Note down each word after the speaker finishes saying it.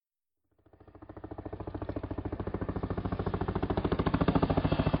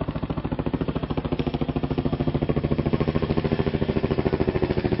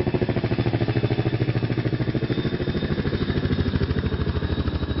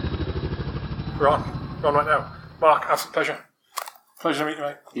We're on. We're on right now. Mark, absolute pleasure. Pleasure to meet you,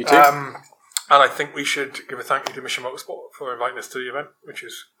 mate. You too. And I think we should give a thank you to Mission Motorsport for inviting us to the event, which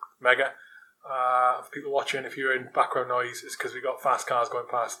is mega. For people watching, if you're in background noise, it's because we got fast cars going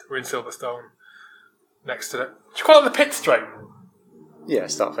past. We're in Silverstone, next to the... Do you call it the pit straight? Yeah,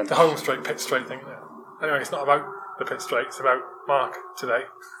 start finish. The home straight, pit straight thing. Yeah. Anyway, it's not about the pit straight. It's about Mark today.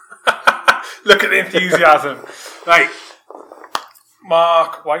 Look at the enthusiasm. Right.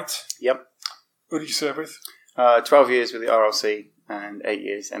 Mark White. Yep. Who did you serve with? 12 years with the RLC and 8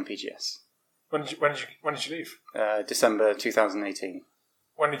 years MPGS. When did you leave? December 2018.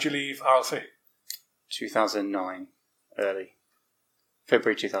 When did you leave RLC? 2009. Early.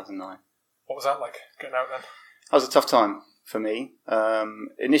 February 2009. What was that like, getting out then? That was a tough time for me.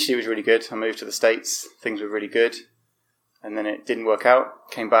 Initially it was really good. I moved to the States. Things were really good. And then it didn't work out.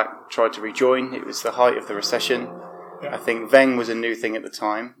 Came back, tried to rejoin. It was the height of the recession. Yeah. I think Veng was a new thing at the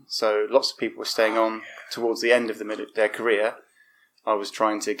time. So lots of people were staying on towards the end of their career. I was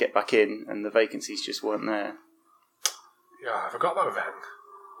trying to get back in and the vacancies just weren't there. Yeah, I forgot about Veng.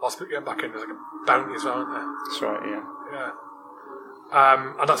 Lots of people getting back in. There's like a bounty as well, aren't there? That's right, yeah.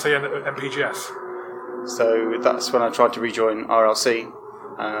 Yeah. And that's the end of MPGS. So that's when I tried to rejoin RLC.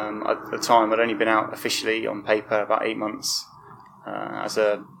 At the time, I'd only been out officially on paper about 8 months as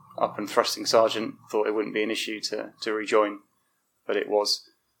a up and thrusting sergeant. Thought it wouldn't be an issue to rejoin, but it was.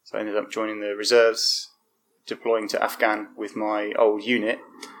 So I ended up joining the reserves, deploying to Afghan with my old unit,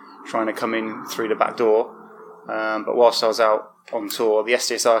 trying to come in through the back door. But whilst I was out on tour, the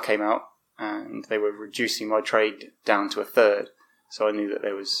SDSR came out and they were reducing my trade down to a third. So I knew that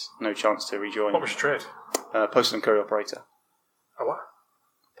there was no chance to rejoin. What was your trade? Postal and courier operator. A what?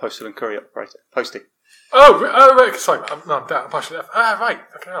 Postal and courier operator. Posting. Oh, right. Sorry, I'm partially left. Right.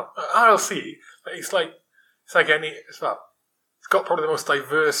 Fucking hell. RLC, it's like it's got probably the most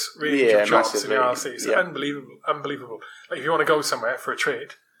diverse range of jobs massively. In the RLC. It's unbelievable. Like if you want to go somewhere for a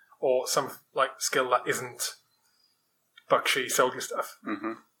trade or some like skill that isn't Bakshi soldier stuff,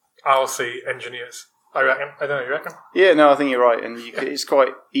 RLC engineers. I reckon. I don't know. You reckon? Yeah, no, I think you're right. And it's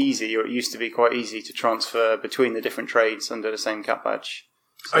quite easy, or it used to be quite easy to transfer between the different trades under the same cap badge.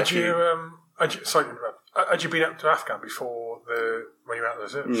 So had you been up to Afghan before when you were out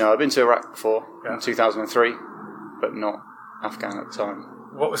of the reserves? No, I've been to Iraq before in 2003, but not Afghan at the time.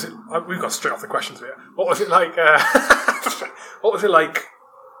 What was it? We've got straight off the questions here. What was it like? What was it like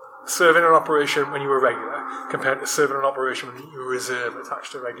serving an operation when you were regular compared to serving an operation when you were reserve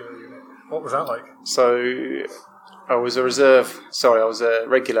attached to a regular unit? What was that like? So I was a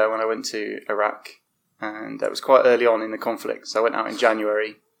regular when I went to Iraq, and that was quite early on in the conflict. So I went out in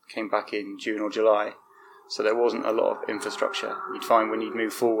January, came back in June or July. So there wasn't a lot of infrastructure. You'd find when you'd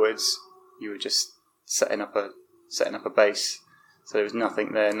move forwards, you were just setting up a base. So there was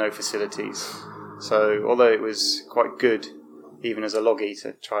nothing there, no facilities. So although it was quite good, even as a loggy,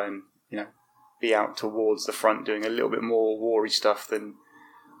 to try and be out towards the front doing a little bit more war-y stuff than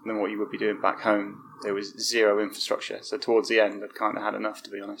what you would be doing back home, there was zero infrastructure. So towards the end, I'd kind of had enough, to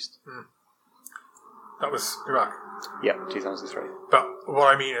be honest. Mm. That was Iraq? Yeah, 2003. But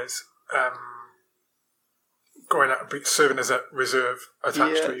what I mean is, going out and serving as a reserve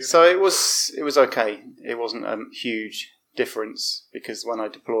attached to you. So it was okay. It wasn't a huge difference because when I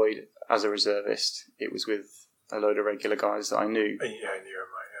deployed as a reservist, it was with a load of regular guys that I knew. Yeah, I knew him,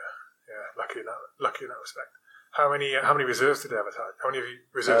 right? Yeah. Lucky in that respect. How many reserves did they have attached? How many of you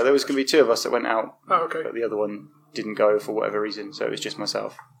reserves? There was going to be 2 of us that went out. Oh, okay. But the other one didn't go for whatever reason, so it was just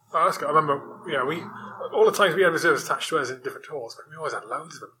myself. Oh, that's good. I remember, all the times we had reserves attached to us in different tours, but we always had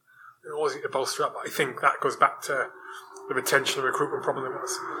loads of them. We always need to bolster up. I think that goes back to the retention and recruitment problem there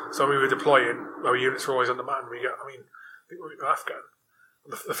was. So when we were deploying, our units were always on demand. I think we were in Afghan.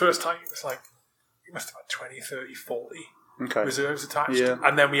 The first time, it was like, we must have had 20, 30, 40 reserves attached. Yeah.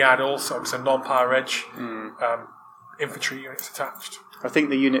 And then we had also some non-power reg infantry units attached. I think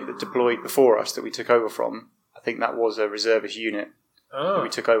the unit that deployed before us that we took over from, I think that was a reservist unit that we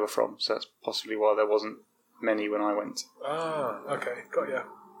took over from. So that's possibly why there wasn't many when I went. Ah, okay. Got ya.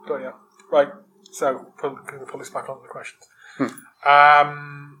 Right. So, can we pull this back onto the questions?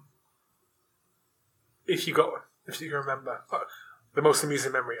 If you can remember the most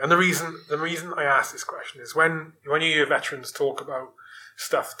amusing memory, and the reason I ask this question is when you hear veterans talk about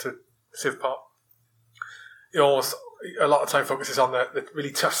stuff to CivPop, a lot of time focuses on the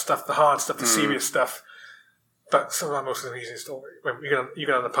really tough stuff, the hard stuff, the serious stuff. But some of our most amusing story when you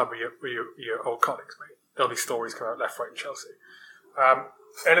go down the pub with your old colleagues, mate. All these stories come out left, right, and Chelsea.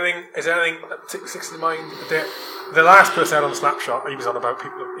 Is there anything that particularly sticks in mind? The last person out on the snapshot, he was on about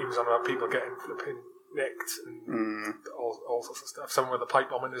people getting flipping nicked and all sorts of stuff. Someone with a pipe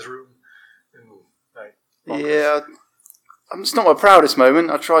bomb in his room. Yeah, it's not my proudest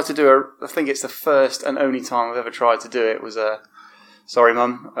moment. I tried to do I think it's the first and only time I've ever tried to do it was sorry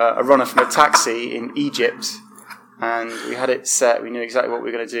mum, a runner from a taxi in Egypt, and we had it set, we knew exactly what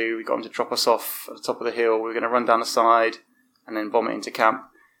we were going to do, we got him to drop us off at the top of the hill, we were going to run down the side and then bomb it into camp,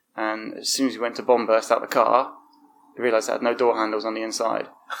 and as soon as we went to bomb burst out the car, we realised it had no door handles on the inside.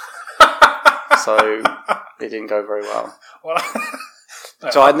 So it didn't go very well.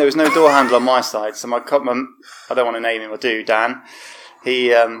 So there was no door handle on my side. So my I don't want to name him, I do, Dan. He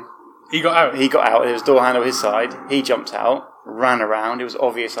got out. He got out. There was a door handle on his side. He jumped out, ran around. It was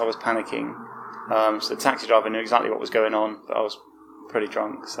obvious I was panicking. So the taxi driver knew exactly what was going on, but I was pretty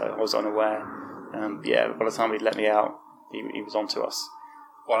drunk, so I was unaware. By the time he'd let me out, he was onto us.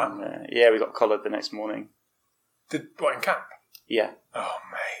 What? We got collared the next morning. What, in camp? Yeah. Oh,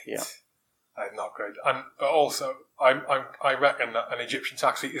 mate. Yeah. That's not good. But also, I reckon that an Egyptian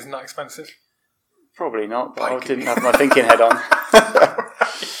taxi isn't that expensive. Probably not, but I didn't have my thinking head on.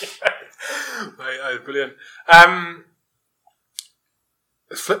 Mate, brilliant.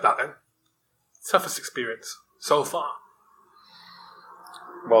 Let's flip that then. Toughest experience so far?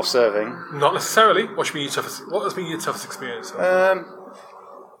 While serving? Not necessarily. What has been your toughest experience? So far?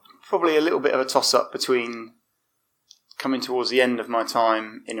 Probably a little bit of a toss-up between coming towards the end of my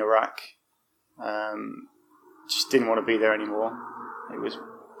time in Iraq. Just didn't want to be there anymore. It was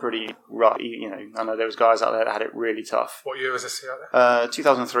pretty rough. I know there was guys out there that had it really tough. What year was this out there?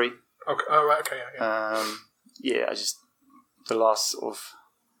 2003. Okay. Oh, right. Okay. Yeah. The last sort of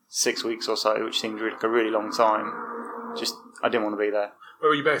 6 weeks or so, which seemed like a really long time. I didn't want to be there. Where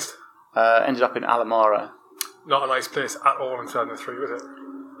were you based? Ended up in Alamara. Not a nice place at all in 2003, was it?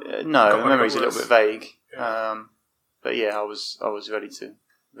 No, my memory's a little bit vague. Yeah. But yeah, I was ready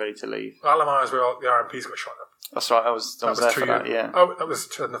to leave. Alamara is where all the RMPs got shot up. That's right. I was there for that. Yeah. Oh, that was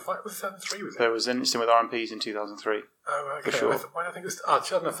 2005. Was it 2003? Was it? There was an incident with RMPs in 2003. Oh, okay. For sure. I think it was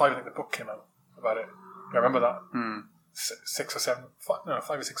 2005. I think the book came out about it. I remember that. 5 or 6 of them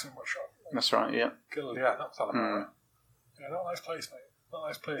got shot. That's right. Yeah. Killed. Yeah, that was Alamara. Yeah, not a nice place, mate. Not a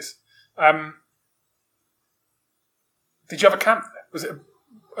nice place. Did you have a camp? Was it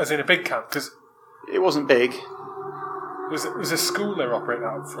as in a big camp? Because it wasn't big. It was a school they were operating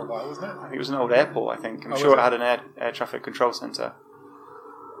out of for a while, wasn't it? I think it was an old airport, I think. I'm sure it had an air traffic control centre.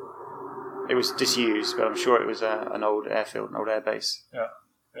 It was disused, but I'm sure it was an old airfield, an old air base. Yeah.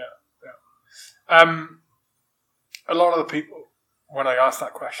 A lot of the people, when I ask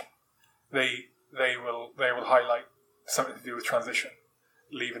that question, they will highlight something to do with transition,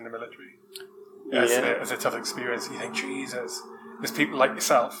 leaving the military. As a tough experience. You think, Jesus, there's people like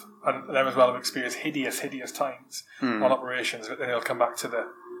yourself and them as well have experienced hideous times on operations, but then they'll come back to the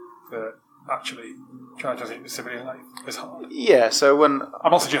actually trying to transition to civilian life. It's hard. Yeah, so when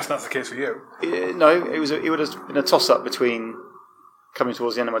I'm not suggesting that's the case for you. No, it would have been a toss-up between coming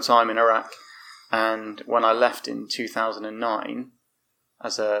towards the end of my time in Iraq and when I left in 2009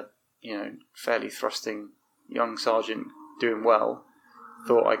 as a fairly thrusting young sergeant doing well,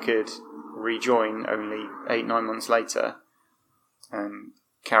 thought I could rejoin only 8-9 months later and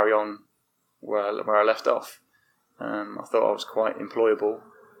carry on where I left off. I thought I was quite employable,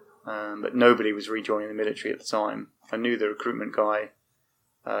 but nobody was rejoining the military at the time. I knew the recruitment guy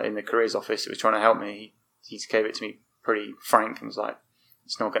in the careers office that was trying to help me. He gave it to me pretty frank and was like,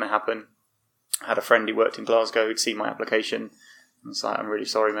 it's not going to happen. I had a friend who worked in Glasgow who'd seen my application and was like, I'm really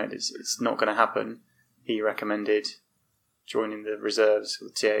sorry, mate, it's not going to happen. He recommended joining the reserves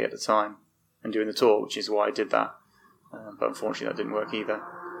with TA at the time and doing the tour, which is why I did that. But unfortunately that didn't work either.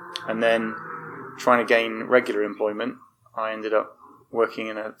 And then trying to gain regular employment, I ended up working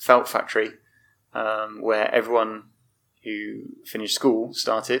in a felt factory where everyone who finished school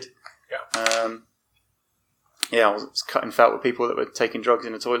started. I was cutting felt with people that were taking drugs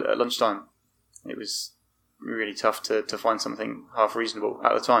in the toilet at lunchtime. It was really tough to find something half reasonable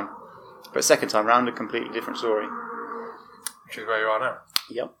at the time. But second time round, a completely different story. Which is where you are now.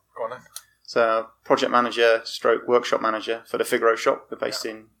 Yep. Go on then. So, project manager / workshop manager for the Figaro shop. We're based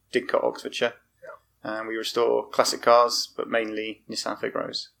in Didcot, Oxfordshire. Yeah. And we restore classic cars, but mainly Nissan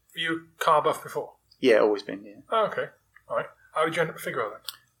Figaros. Were you car buff before? Yeah, always been, yeah. Oh, okay. All right. How did you end up at Figaro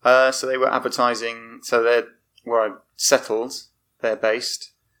then? So they were advertising, so they're where I settled, they're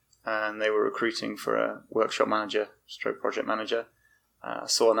based, and they were recruiting for a workshop manager / project manager. I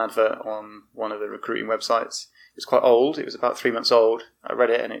saw an advert on one of the recruiting websites. It was quite old. It was about 3 months old. I read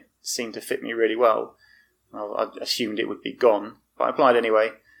it and it seemed to fit me really well. I assumed it would be gone, but I applied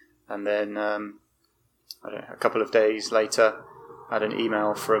anyway. And then a couple of days later, I had an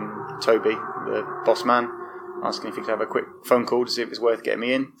email from Toby, the boss man, asking if he could have a quick phone call to see if it was worth getting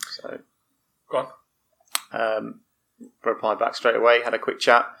me in. So Go on. Replied back straight away, had a quick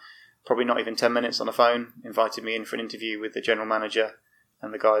chat, probably not even 10 minutes on the phone, invited me in for an interview with the general manager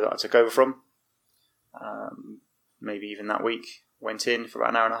and the guy that I took over from. Maybe even that week, went in for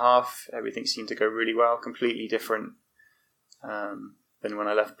about an hour and a half. Everything seemed to go really well, completely different than when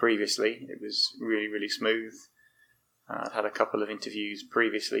I left previously. It was really, really smooth. I'd had a couple of interviews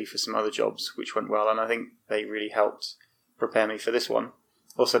previously for some other jobs which went well, and I think they really helped prepare me for this one.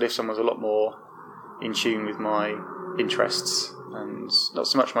 Also, this one was a lot more in tune with my interests, and not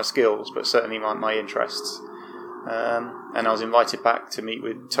so much my skills, but certainly my interests. And I was invited back to meet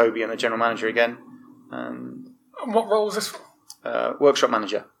with Toby and the general manager again. And what role was this for? Workshop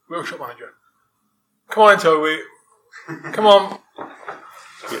manager. Workshop manager. Come on, Toby. Come on.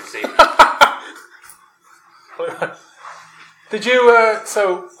 Did you,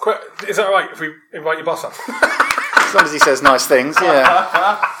 is that right if we invite your boss up? As long as he says nice things,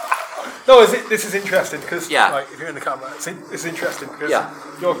 yeah. No, this is interesting because, Yeah. if you're in the camera, it's interesting because Yeah.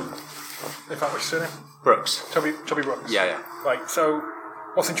 you're, in fact, what's your surname? Brooks. Toby Brooks. Yeah. Right, so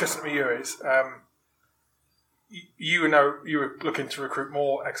what's interesting to me here is you were looking to recruit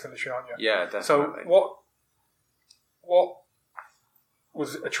more ex-military, aren't you? Yeah, definitely. So what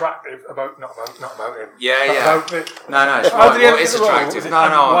was attractive about not about him? Yeah. About it. No, it's How right. did he Well, get it's the role? attractive. Was No. Why I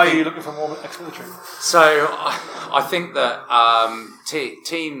are think- you looking for more ex-military? So I think that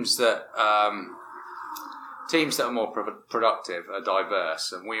teams that are more productive are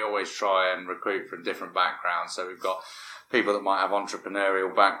diverse, and we always try and recruit from different backgrounds. So we've got people that might have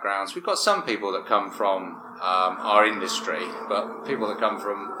entrepreneurial backgrounds. We've got some people that come from our industry, but people that come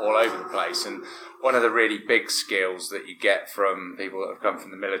from all over the place. And one of the really big skills that you get from people that have come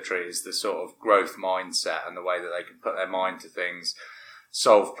from the military is the sort of growth mindset and the way that they can put their mind to things,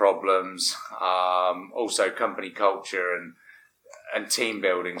 solve problems. Also company culture and team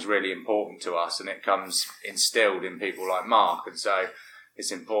building is really important to us, and it comes instilled in people like Mark. And so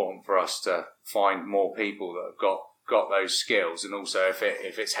it's important for us to find more people that have got those skills. And also if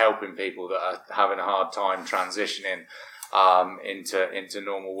it's helping people that are having a hard time transitioning into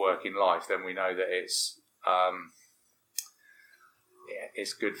normal working life, then we know that it's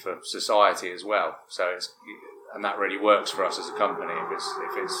good for society as well. So and that really works for us as a company. If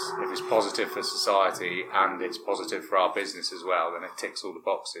it's positive for society and it's positive for our business as well, then it ticks all the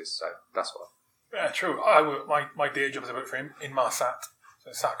boxes. So that's what. Yeah, true. My day job is about for him in Marsat. So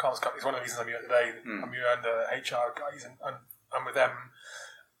Satcom's company is one of the reasons I'm here today. I'm here under HR guys, and with them,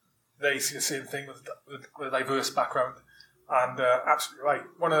 they see the same thing with a diverse background. And absolutely right.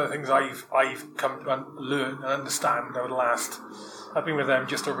 One of the things I've come to learn and understand over the last, I've been with them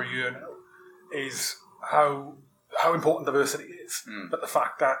just over a year now, is how important diversity is. But the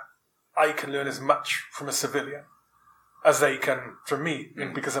fact that I can learn as much from a civilian as they can from me,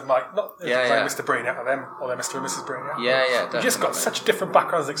 because of I'm Mr. Brainiac or them, or they're Mr. and Mrs. Brainiac. Yeah, definitely. You've just got such different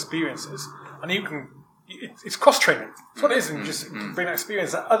backgrounds and experiences, and it's cross training. It's what it is, and just bring that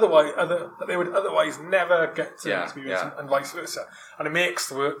experience that that they would otherwise never get to experience, and vice versa. And it makes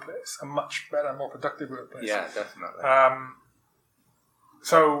the workplace a much better, more productive workplace. Yeah, definitely.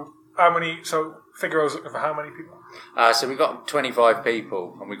 So how many? So Figaro's looking for how many people? So we've got 25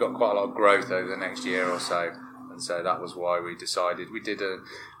 people, and we've got quite a lot of growth over the next year or so. And so that was why we decided we did an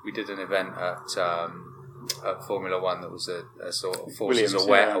event at Formula One that was a sort of forces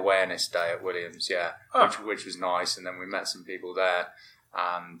awareness day at Williams, which was nice. And then we met some people there,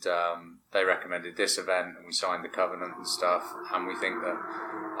 and they recommended this event, and we signed the covenant and stuff. And we think that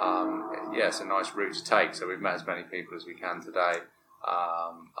it's a nice route to take. So we've met as many people as we can today.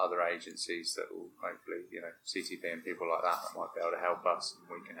 Other agencies that will hopefully, CTP and people like that might be able to help us, and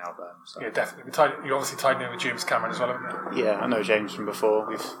we can help them. So. Yeah, definitely. You obviously tied in with James Cameron as well, haven't you? Yeah, I know James from before.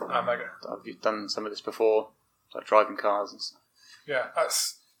 I've done some of this before, like driving cars and stuff. Yeah,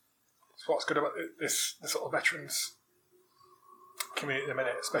 that's what's good about this sort of veterans community at the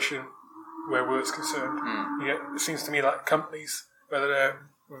minute, especially where work's concerned. It seems to me like companies, whether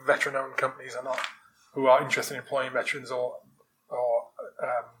they're veteran-owned companies or not, who are interested in employing veterans or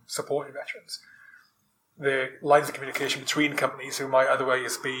supporting veterans, the lines of communication between companies who might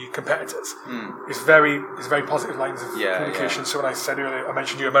otherwise be competitors is very positive lines of communication. So when I said earlier, I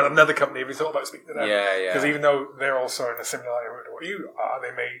mentioned you about another company, have you thought about speaking to them? Because even though they're also in a similar line of what you are,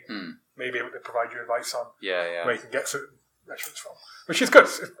 they may be able to provide you advice on where you can get certain veterans from, which is good.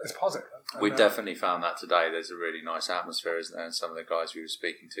 It's positive. We've definitely found that today. There's a really nice atmosphere, isn't there? And some of the guys we were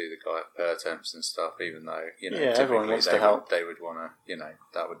speaking to, the guy at Pertemps and stuff, even though everyone wants to help, they would want to,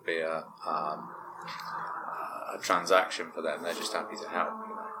 that would be a transaction for them. They're just happy to help.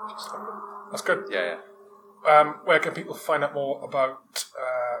 That's good. Yeah. Where can people find out more about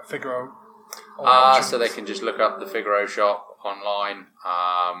Figaro So they can just look up the Figaro Shop online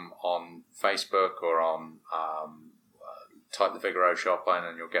on Facebook or on type the Figaro Shop in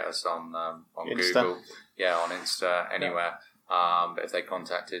and you'll get us on Insta. Google. Yeah, on Insta, anywhere. But if they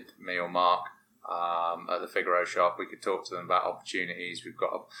contacted me or Mark at the Figaro Shop, we could talk to them about opportunities. We've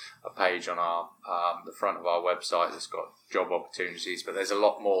got a page on our the front of our website that's got job opportunities, but there's a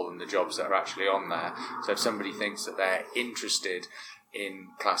lot more than the jobs that are actually on there. So if somebody thinks that they're interested in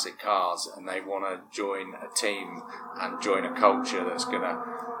classic cars and they want to join a team and join a culture that's going to,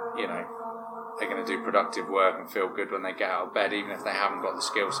 they're going to do productive work and feel good when they get out of bed, even if they haven't got the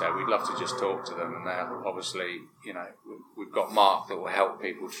skill set, we'd love to just talk to them. And they're obviously, we've got Mark that will help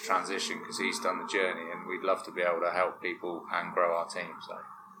people to transition because he's done the journey, and we'd love to be able to help people and grow our team. So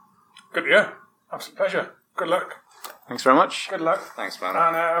Good, yeah. Absolute pleasure. Good luck. Thanks very much. Good luck. thanks, man.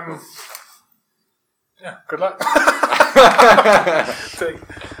 And, yeah, good luck.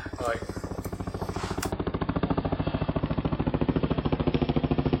 Bye.